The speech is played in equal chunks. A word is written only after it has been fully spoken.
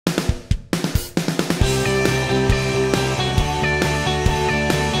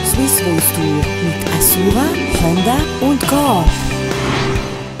Tour mit Asura, Honda und Gab.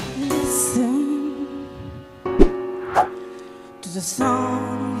 Listen to the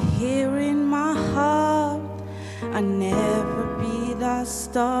song here in my heart. I never be the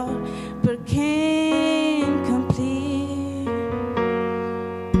star, but can't complete.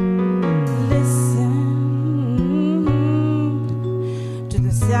 Listen to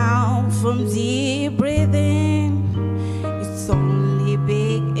the sound from deep breathing. It's only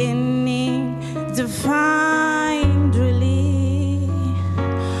beginning to find relief.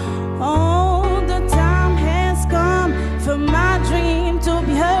 Oh, the time has come for my dream to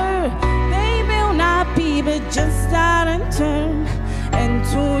be heard. They will not be, but just start and turn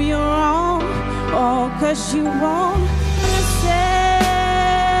into your own. Oh, 'cause you won't listen.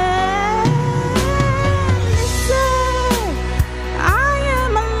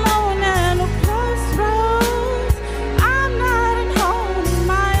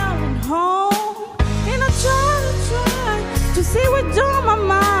 See what's on my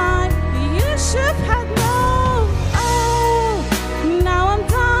mind. You should have known. Oh, now I'm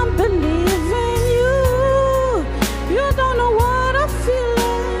done believing you. You don't know what I feel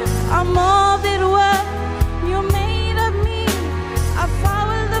like. I'm more than what you made of me. I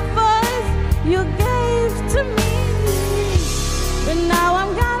followed the voice you gave to me, but now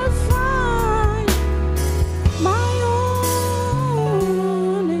I'm gonna find my own.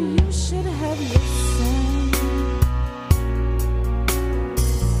 You should have listened.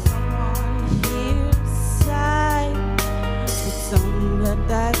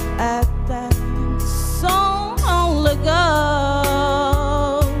 That so long ago.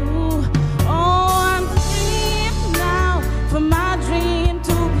 Oh, I'm deep now for my dream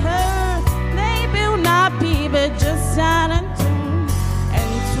to hurt. They will not be, but just out and turn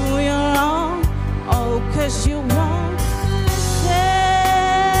into your own. Oh, 'cause you won't listen.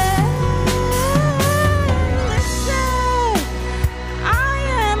 Listen, I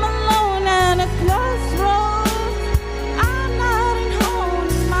am alone at a crossroads.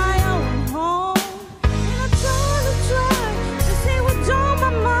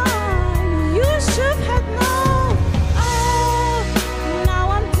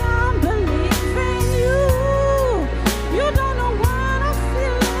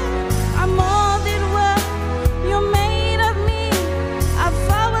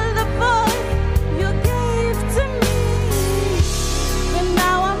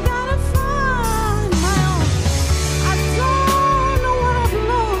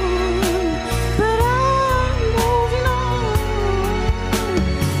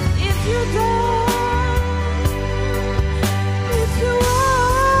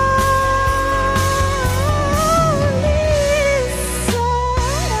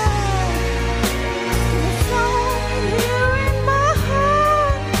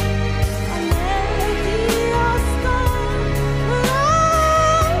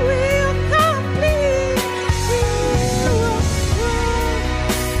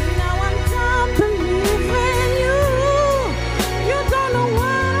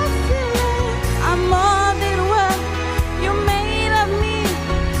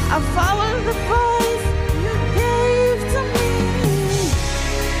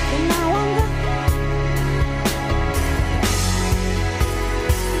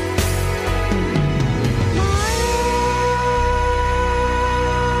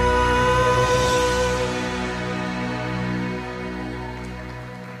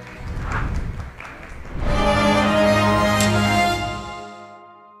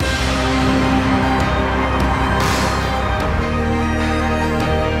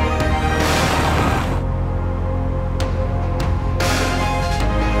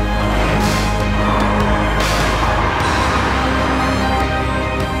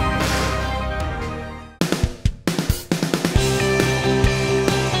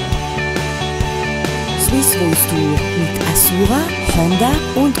 Tour mit Asura, Honda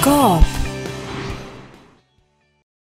und Gab.